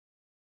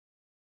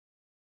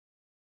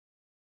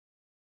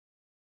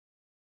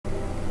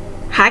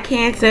Hi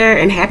Cancer,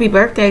 and happy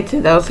birthday to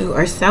those who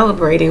are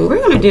celebrating. We're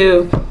going to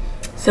do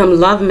some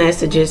love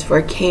messages for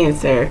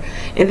Cancer.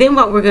 And then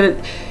what we're going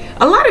to,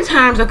 a lot of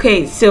times,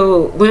 okay,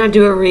 so when I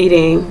do a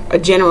reading, a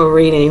general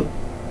reading,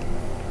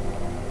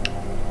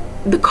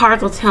 the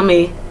cards will tell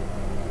me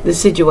the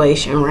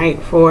situation,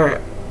 right, for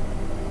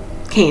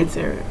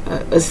Cancer,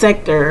 a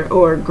sector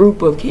or a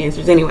group of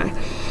Cancers anyway.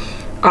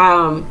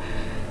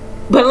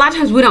 But a lot of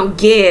times we don't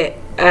get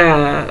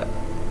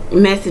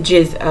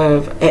messages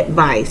of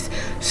advice.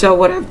 So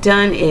what I've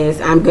done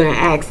is I'm going to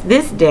ask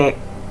this deck,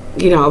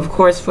 you know, of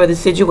course, for the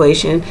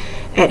situation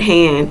at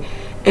hand,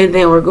 and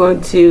then we're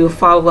going to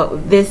follow up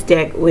with this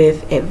deck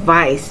with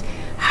advice.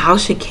 How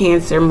should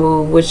Cancer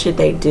move? What should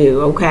they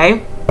do?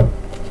 Okay,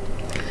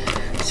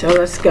 so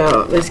let's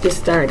go. Let's get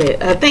started.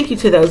 Thank you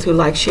to those who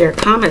like, share,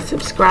 comment,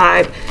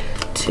 subscribe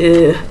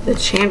to the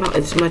channel.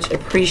 It's much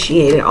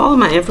appreciated. All of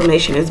my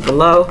information is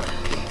below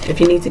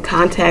if you need to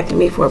contact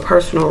me for a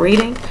personal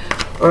reading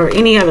or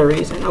any other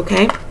reason.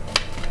 Okay,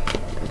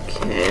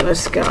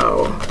 let's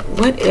go.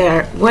 What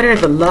are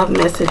the love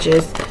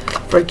messages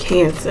for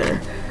Cancer?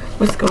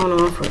 What's going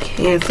on for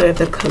Cancer,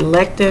 the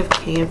collective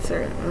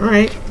Cancer? All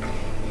right,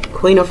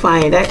 Queen of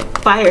Fire. That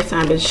fire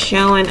sign is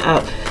showing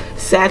up.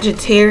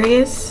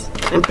 Sagittarius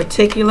in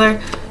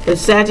particular, the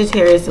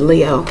Sagittarius,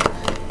 Leo,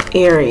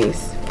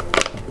 Aries.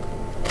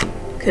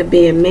 Could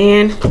be a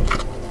man,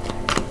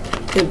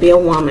 could be a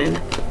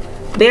woman.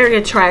 Very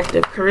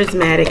attractive,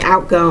 charismatic,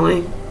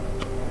 outgoing.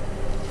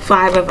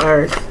 Five of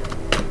Earth.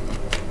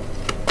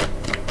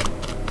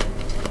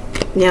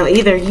 Now,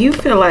 either you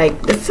feel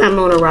like the Sun,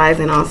 Moon, or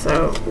Rising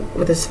also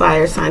with this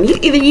fire sign.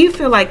 Either you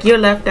feel like you're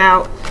left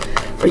out,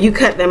 or you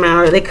cut them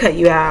out, or they cut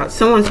you out.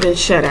 Someone's been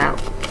shut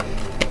out.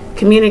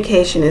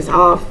 Communication is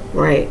off,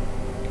 right?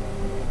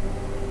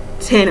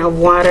 10 of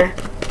Water.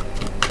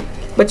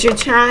 But you're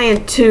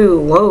trying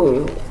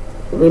to,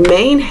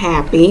 remain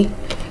happy,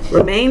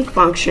 remain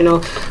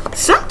functional.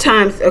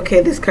 Sometimes,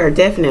 okay, this card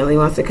definitely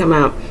wants to come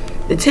out.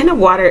 The 10 of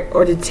Water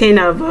or the 10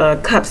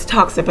 of Cups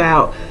talks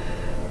about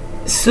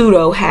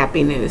pseudo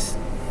happiness,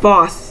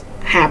 false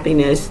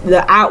happiness,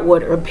 the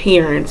outward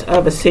appearance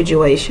of a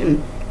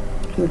situation.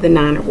 The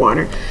 9 of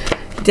Water,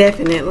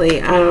 definitely.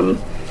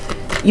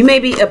 You may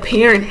be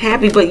appearing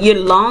happy, but you're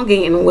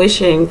longing and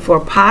wishing for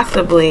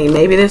possibly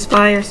maybe this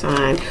fire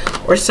sign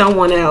or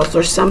someone else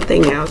or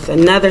something else,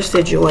 another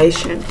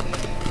situation.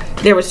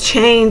 There was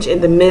change in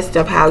the midst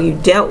of how you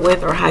dealt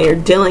with or how you're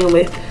dealing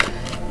with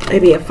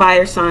maybe a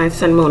fire sign,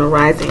 Sun, Moon, or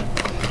Rising.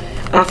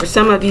 For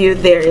some of you,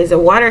 there is a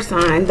water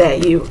sign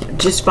that you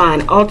just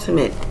find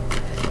ultimate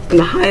and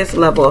the highest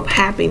level of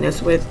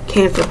happiness with.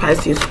 Cancer,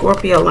 Pisces,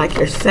 Scorpio, like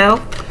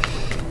yourself.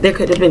 There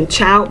could have been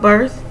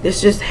childbirth.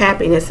 There's just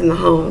happiness in the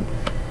home,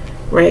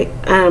 right?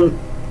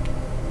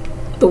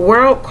 The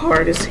World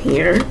card is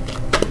here.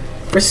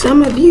 For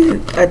some of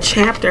you, a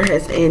chapter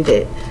has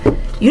ended.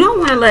 You don't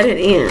want to let it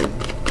end.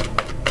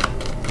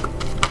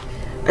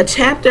 A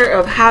chapter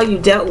of how you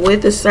dealt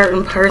with a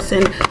certain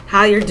person,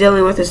 how you're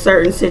dealing with a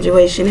certain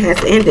situation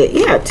has ended.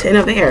 Yeah, 10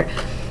 of Air.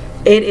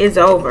 It is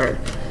over.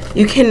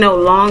 You can no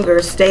longer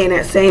stay in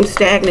that same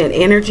stagnant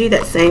energy,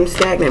 that same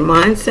stagnant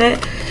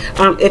mindset.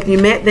 If you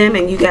met them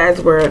and you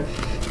guys were,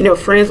 you know,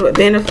 friends with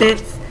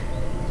benefits,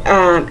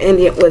 and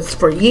it was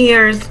for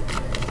years,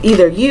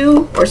 either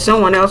you or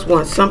someone else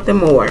wants something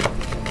more.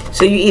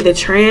 So you either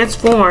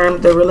transform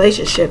the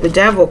relationship, the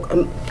devil,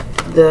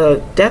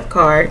 the death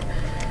card,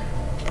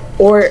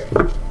 or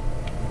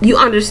you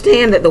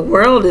understand that the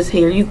world is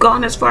here. You've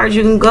gone as far as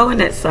you can go in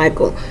that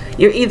cycle.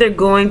 You're either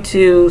going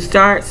to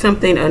start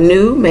something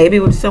anew, maybe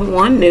with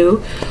someone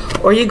new,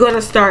 or you're going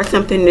to start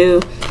something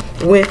new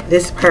with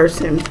this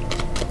person.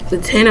 The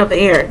 10 of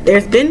Air.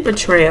 There's been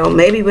betrayal,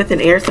 maybe with an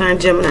air sign,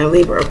 Gemini,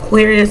 Libra,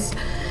 Aquarius.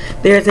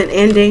 There's an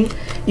ending.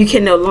 You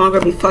can no longer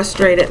be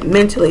frustrated,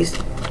 mentally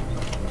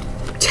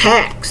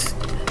taxed,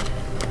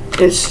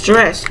 and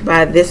stressed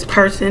by this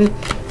person,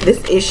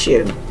 this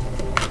issue.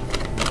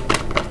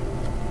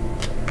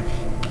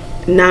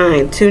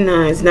 9, 2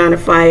 9s, 9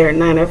 of Fire,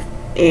 9 of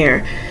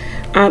Air.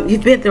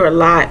 You've been through a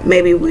lot,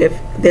 maybe with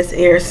this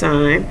air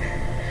sign,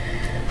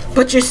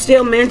 but you're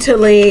still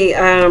mentally,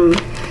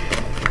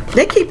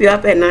 they keep you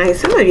up at night.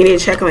 Some of you need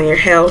to check on your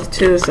health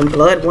too, some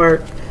blood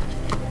work,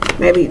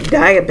 maybe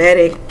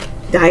diabetes.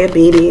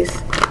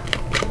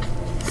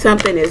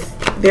 Something is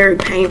very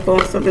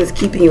painful, something is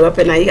keeping you up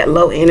at night. You got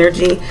low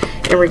energy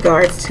in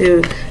regards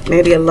to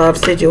maybe a love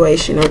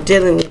situation or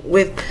dealing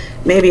with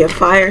maybe a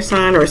fire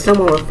sign or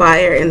someone with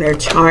fire in their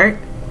chart.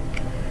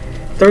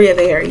 3 of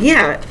Air.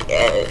 Yeah,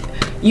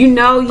 you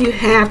know you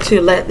have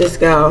to let this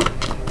go.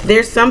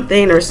 There's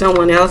something or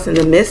someone else in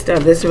the midst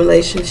of this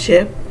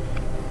relationship.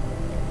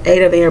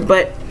 8 of Air,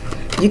 but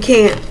you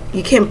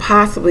can't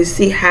possibly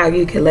see how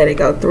you can let it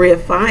go. 3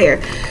 of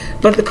Fire.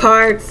 But the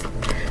cards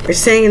are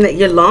saying that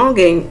you're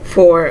longing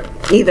for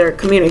either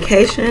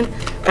communication,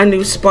 a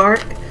new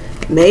spark,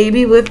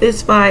 maybe with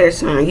this fire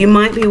sign. You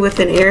might be with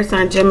an air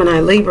sign, Gemini,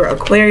 Libra,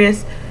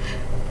 Aquarius,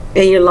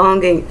 and you're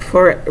longing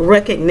for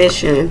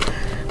recognition,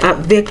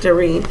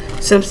 victory,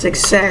 some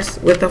success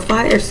with a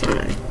fire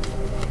sign.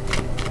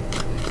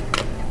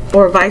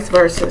 or vice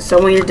versa.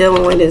 So when you're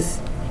dealing with this,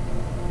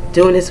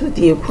 doing this with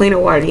you, Queen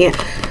of Water, yeah,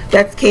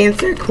 that's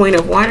Cancer, Queen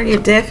of Water.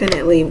 You're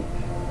definitely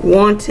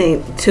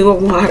wanting, Two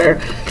of Water,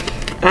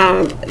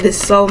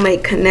 this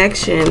soulmate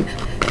connection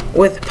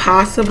with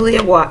possibly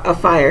a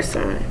fire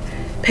sign.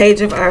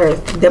 Page of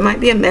Earth. There might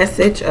be a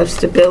message of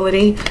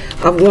stability,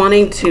 of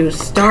wanting to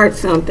start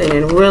something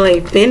and really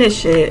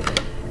finish it.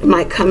 It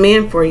might come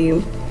in for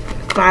you.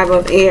 Five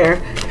of Air.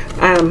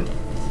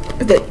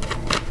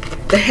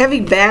 The heavy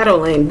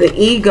battling, the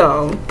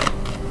ego,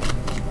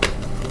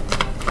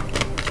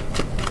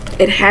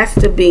 it has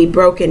to be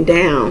broken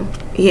down.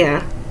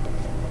 Yeah.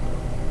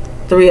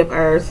 Three of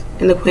Earth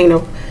and the Queen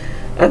of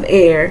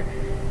Air.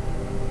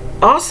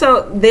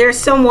 Also, there's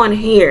someone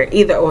here,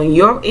 either on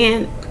your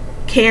end,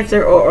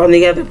 Cancer, or on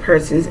the other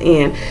person's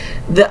end.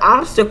 The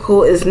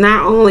obstacle is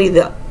not only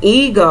the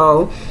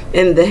ego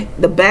and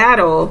the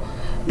battle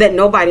that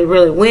nobody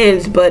really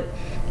wins, but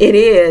it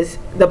is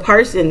the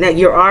person that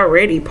you're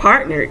already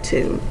partnered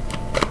to,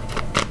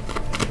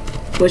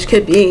 which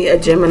could be a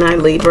Gemini,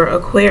 Libra,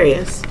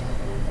 Aquarius.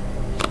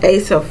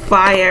 Ace of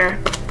Fire.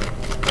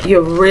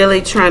 You're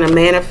really trying to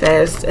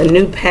manifest a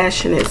new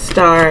passionate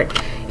start,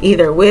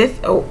 either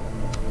with,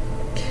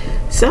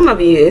 some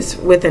of you is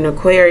with an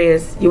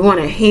Aquarius. You want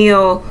to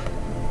heal,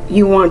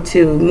 you want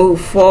to move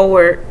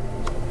forward,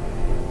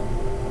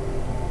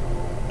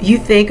 you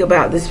think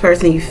about this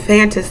person, you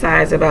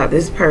fantasize about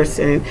this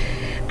person.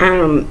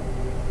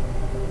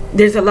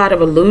 There's a lot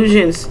of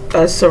illusions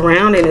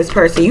surrounding this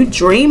person. You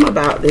dream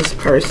about this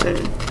person,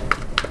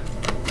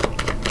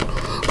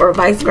 or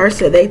vice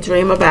versa, they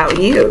dream about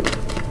you.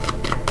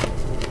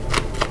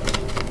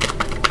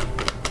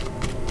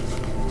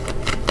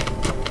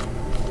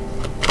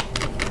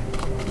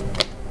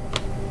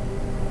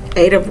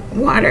 Eight of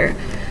Water.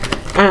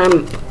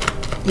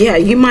 Yeah,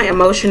 you might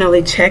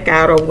emotionally check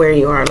out of where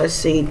you are. Let's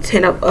see,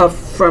 10 of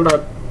from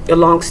a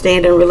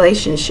long-standing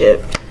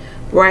relationship,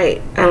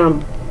 right?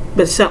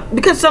 But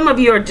because some of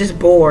you are just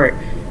bored,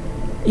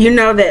 you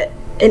know that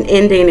an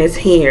ending is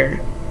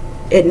here.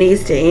 It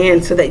needs to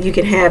end so that you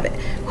can have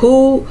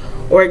who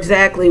or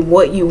exactly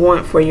what you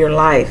want for your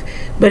life.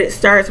 But it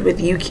starts with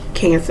you,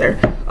 Cancer.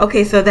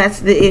 Okay, so that's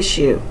the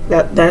issue.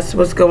 That's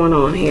what's going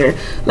on here.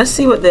 Let's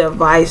see what the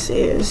advice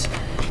is.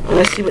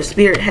 Let's see what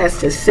Spirit has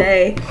to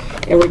say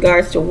in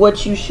regards to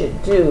what you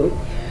should do,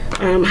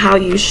 how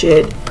you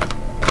should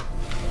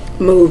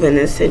move in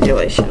this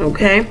situation,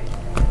 okay?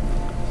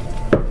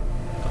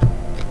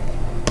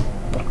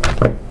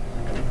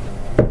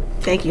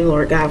 Thank you,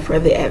 Lord God, for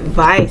the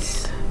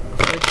advice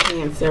for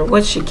Cancer.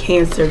 What should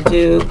Cancer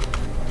do?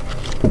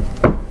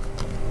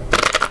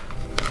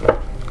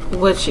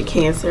 What should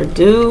Cancer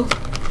do?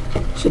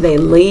 Should they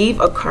leave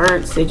a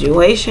current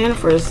situation?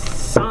 For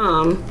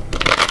some,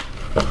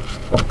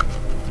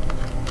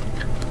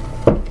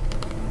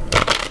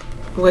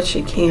 what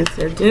should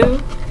Cancer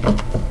do?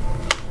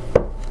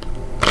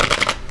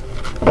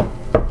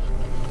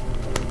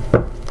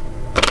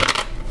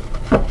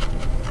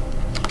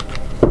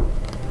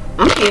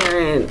 I'm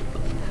hearing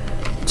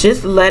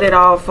just let it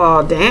all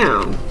fall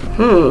down.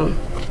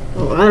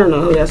 Well, I don't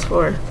know who that's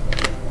for.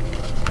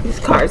 These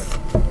cards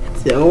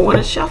don't want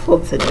to shuffle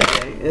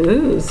today.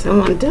 Ooh,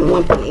 someone didn't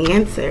want the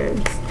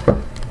answers.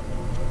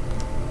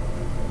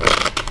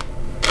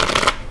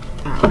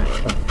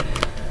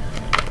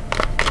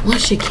 What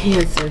should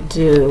Cancer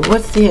do?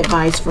 What's the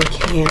advice for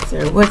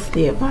Cancer? What's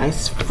the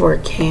advice for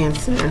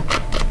Cancer?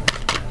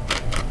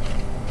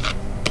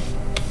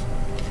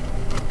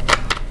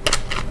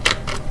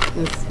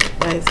 What's the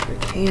advice for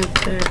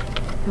Cancer?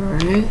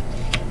 Alright.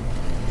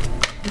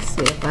 What's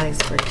the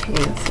advice for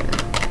Cancer?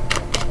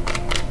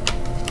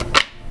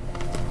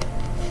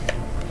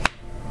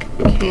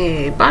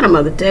 Okay, bottom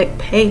of the deck,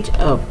 Page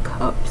of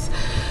Cups.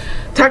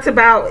 Talks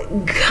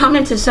about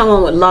coming to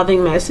someone with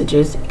loving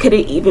messages. Could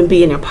it even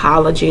be an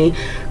apology?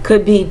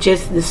 Could be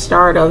just the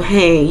start of,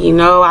 hey, you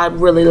know, I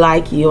really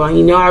like you, or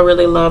you know, I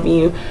really love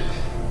you.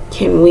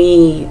 Can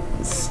we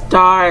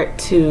start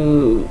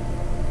to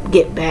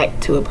get back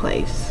to a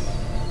place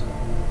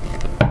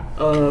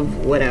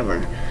of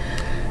whatever?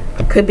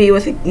 Could be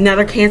with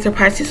another Cancer,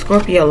 Pisces,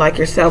 Scorpio like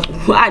yourself.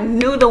 I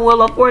knew the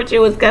Wheel of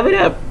Fortune was coming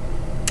up.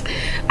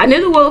 I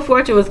knew the Wheel of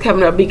Fortune was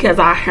coming up because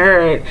I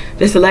heard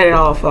just let it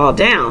all fall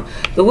down.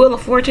 The Wheel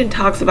of Fortune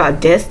talks about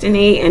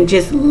destiny and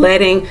just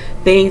letting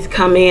things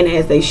come in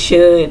as they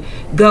should,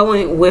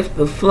 going with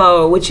the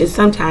flow, which is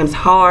sometimes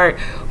hard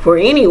for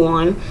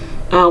anyone.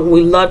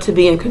 We love to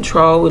be in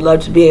control. We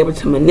love to be able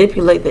to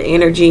manipulate the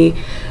energy.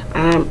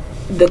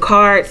 The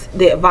cards,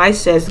 the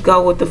advice says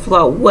go with the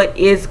flow. What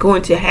is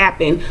going to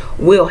happen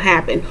will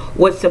happen.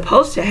 What's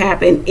supposed to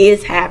happen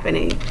is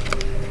happening.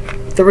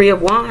 Three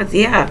of Wands,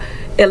 yeah.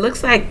 It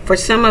looks like for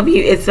some of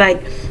you, it's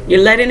like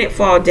you're letting it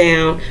fall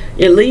down.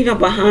 You're leaving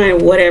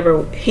behind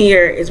whatever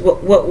here is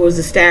what was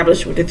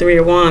established with the Three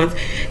of Wands.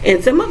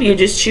 And some of you are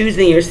just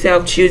choosing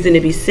yourself, choosing to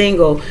be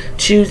single,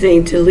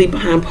 choosing to leave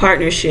behind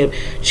partnership,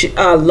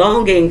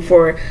 longing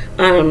for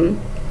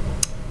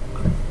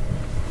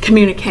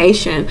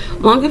communication,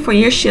 longing for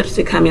your ships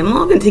to come in,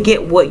 longing to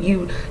get what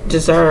you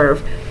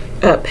deserve.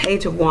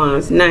 Page of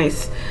Wands,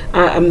 nice.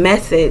 A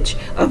message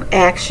of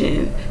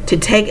action, to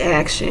take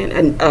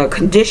action. A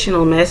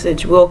conditional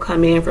message will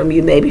come in from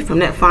you, maybe from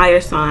that fire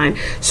sign.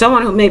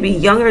 Someone who may be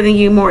younger than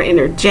you, more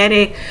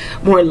energetic,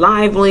 more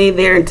lively.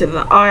 They're into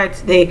the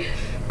arts. They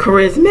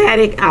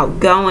charismatic,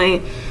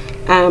 outgoing.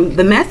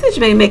 The message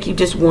may make you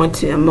just want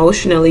to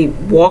emotionally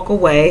walk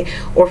away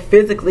or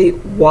physically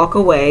walk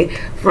away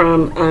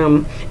from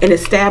an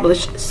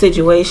established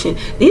situation.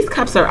 These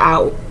cups are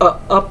out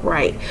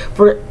upright.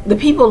 For the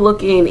people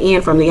looking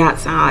in from the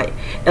outside,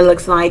 it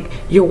looks like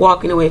you're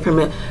walking away from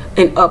an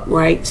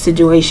upright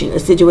situation, a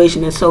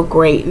situation that's so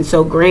great and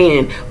so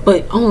grand,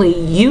 but only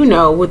you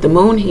know, with the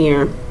moon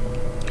here,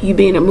 you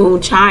being a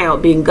moon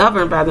child, being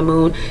governed by the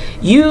moon,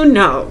 you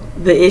know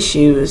the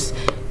issues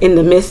in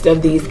the midst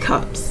of these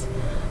cups.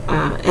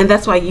 And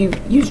that's why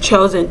you've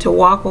chosen to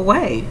walk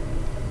away.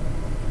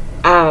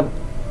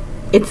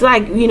 It's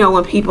like, you know,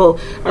 when people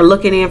are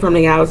looking in from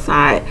the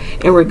outside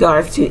in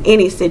regards to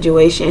any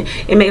situation,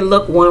 it may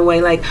look one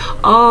way, like,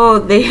 oh,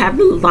 they have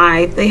the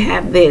life, they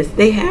have this,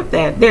 they have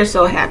that, they're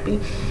so happy.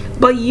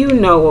 But you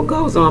know what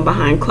goes on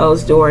behind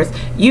closed doors.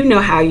 You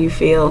know how you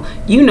feel.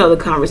 You know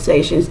the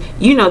conversations.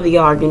 You know the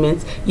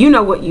arguments. You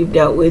know what you've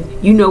dealt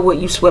with. You know what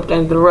you swept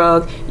under the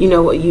rug. You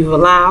know what you've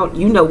allowed.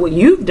 You know what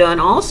you've done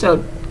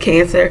also,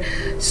 Cancer.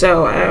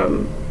 So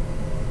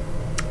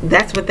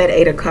that's what that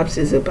Eight of Cups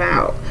is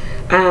about.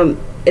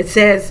 It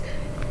says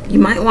you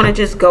might want to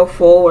just go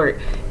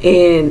forward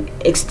and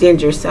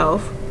extend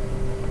yourself.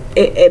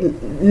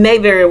 It may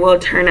very well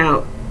turn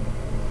out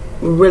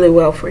really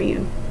well for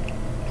you.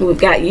 We've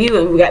got you,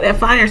 and we got that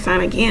fire sign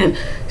again.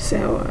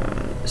 So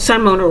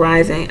sun, moon, or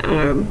rising.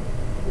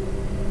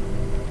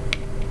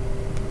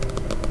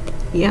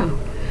 Yeah,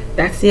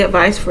 that's the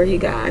advice for you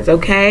guys.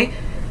 Okay,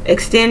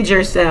 extend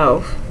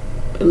yourself.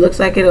 It looks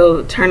like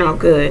it'll turn out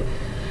good.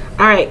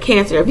 All right,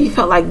 Cancer, if you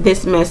felt like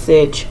this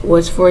message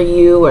was for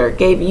you or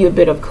gave you a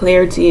bit of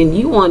clarity and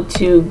you want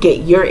to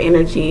get your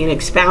energy and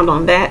expound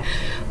on that,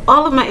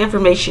 all of my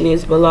information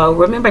is below.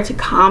 Remember to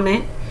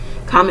comment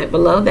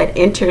below. That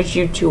enters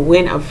you to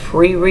win a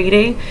free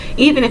reading,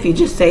 even if you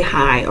just say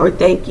hi or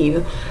thank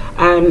you.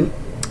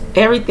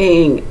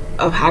 Everything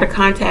of how to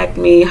contact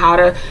me, how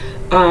to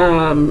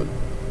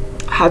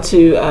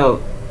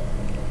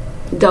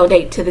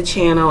donate to the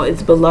channel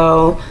is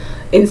below.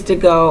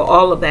 Instago,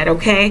 all of that.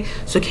 Okay,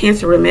 so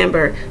Cancer,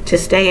 remember to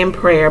stay in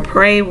prayer.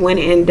 Pray when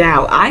in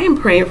doubt. I am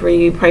praying for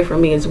you. Pray for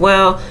me as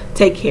well.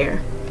 Take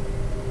care.